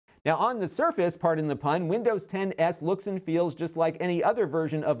Now, on the surface, pardon the pun, Windows 10 S looks and feels just like any other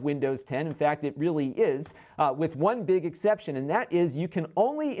version of Windows 10. In fact, it really is, with one big exception, and that is you can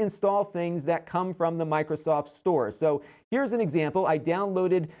only install things that come from the Microsoft Store. So here's an example. I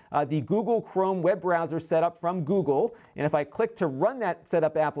downloaded the Google Chrome web browser setup from Google, and if I click to run that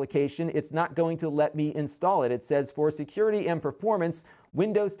setup application, it's not going to let me install it. It says for security and performance,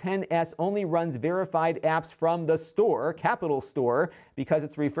 Windows 10 S only runs verified apps from the store, capital Store, because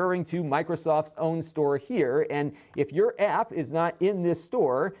it's referring to Microsoft's own store here. And if your app is not in this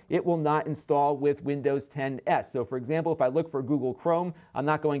store, it will not install with Windows 10 S. So for example, if I look for Google Chrome, I'm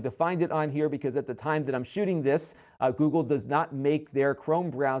not going to find it on here because at the time that I'm shooting this, Google does not make their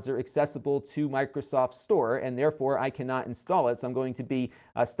Chrome browser accessible to Microsoft Store, and therefore I cannot install it. So I'm going to be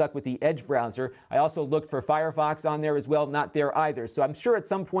stuck with the Edge browser. I also looked for Firefox on there as well, not there either. So I'm sure at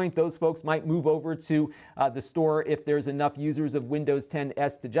some point those folks might move over to the store if there's enough users of Windows 10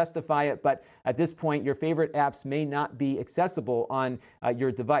 S to justify it, but at this point your favorite apps may not be accessible on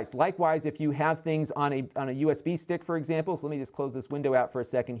your device. Likewise, if you have things on a USB stick, for example, so let me just close this window out for a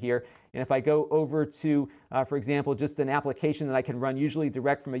second here, and if I go over to, for example, just an application that I can run usually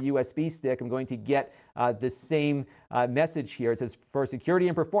direct from a USB stick, I'm going to get the same message here. It says, for security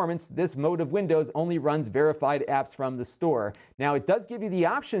and performance, this mode of Windows only runs verified apps from the store. Now, it does give you the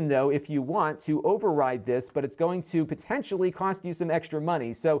option, though, if you want to override this, but it's going to potentially cost you some extra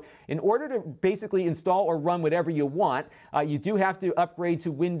money. So in order to basically install or run whatever you want, you do have to upgrade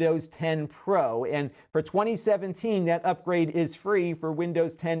to Windows 10 Pro. And for 2017, that upgrade is free for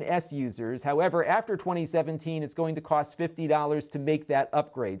Windows 10 S users. However, after 2017, it's going to cost $50 to make that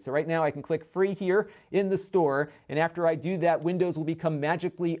upgrade. So right now, I can click free here in the store, and after I do that, Windows will become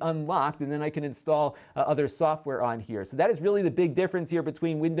magically unlocked, and then I can install other software on here. So that is really the big difference here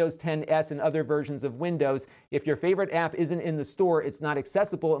between Windows 10 S and other versions of Windows. If your favorite app isn't in the store, it's not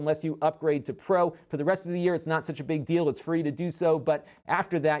accessible unless you upgrade to Pro. For the rest of the year, it's not such a big deal. It's free to do so, but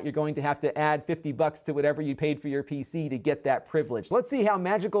after that, you're going to have to add $50 to whatever you paid for your PC to get that privilege. Let's see how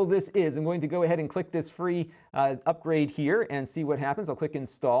magical this is. I'm going to go ahead and click this free upgrade here and see what happens. I'll click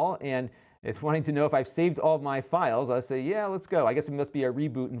install, and it's wanting to know if I've saved all of my files. I'll say, yeah, let's go. I guess there must be a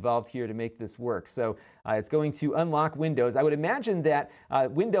reboot involved here to make this work. So it's going to unlock Windows. I would imagine that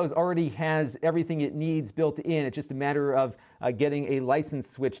Windows already has everything it needs built in. It's just a matter of getting a license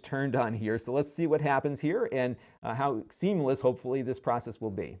switch turned on here. So let's see what happens here and how seamless, hopefully, this process will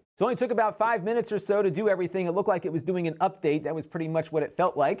be. So it only took about 5 minutes or so to do everything. It looked like it was doing an update. That was pretty much what it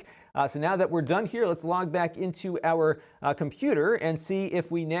felt like. So now that we're done here, let's log back into our computer and see if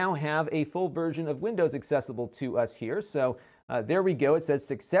we now have a full version of Windows accessible to us here. So there we go. It says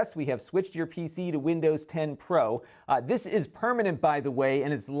success. We have switched your PC to Windows 10 Pro. This is permanent, by the way,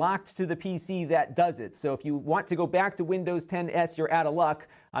 and it's locked to the PC that does it. So if you want to go back to Windows 10 S, you're out of luck.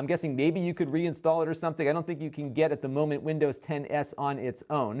 I'm guessing maybe you could reinstall it or something. I don't think you can get at the moment Windows 10 S on its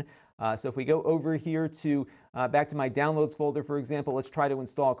own. So if we go over here to back to my downloads folder, for example, let's try to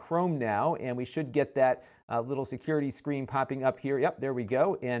install Chrome now, and we should get that little security screen popping up here. Yep, there we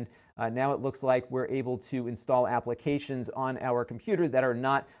go. And now it looks like we're able to install applications on our computer that are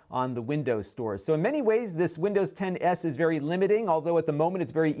not on the Windows Store. So in many ways, this Windows 10 S is very limiting, although at the moment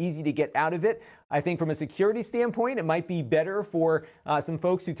it's very easy to get out of it. I think from a security standpoint, it might be better for some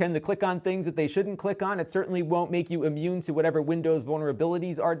folks who tend to click on things that they shouldn't click on. It certainly won't make you immune to whatever Windows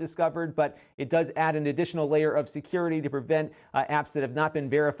vulnerabilities are discovered, but it does add an additional layer of security to prevent apps that have not been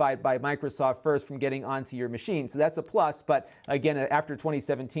verified by Microsoft first from getting onto your machine. So that's a plus, but again, after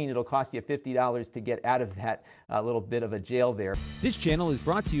 2017, it'll cost you $50 to get out of that little bit of a jail there. This channel is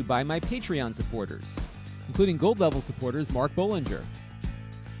brought to you by my Patreon supporters, including gold level supporters Mark Bollinger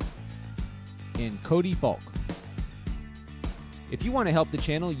and Cody Falk. If you want to help the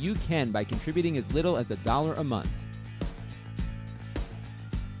channel, you can by contributing as little as $1 a month.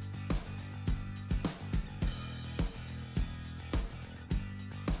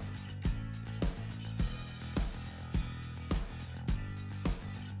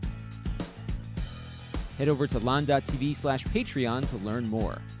 Head over to Lon.TV/Patreon to learn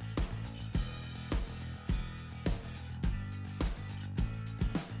more.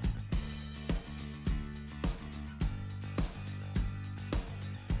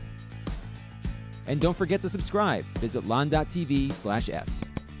 And don't forget to subscribe. Visit Lon.TV/S.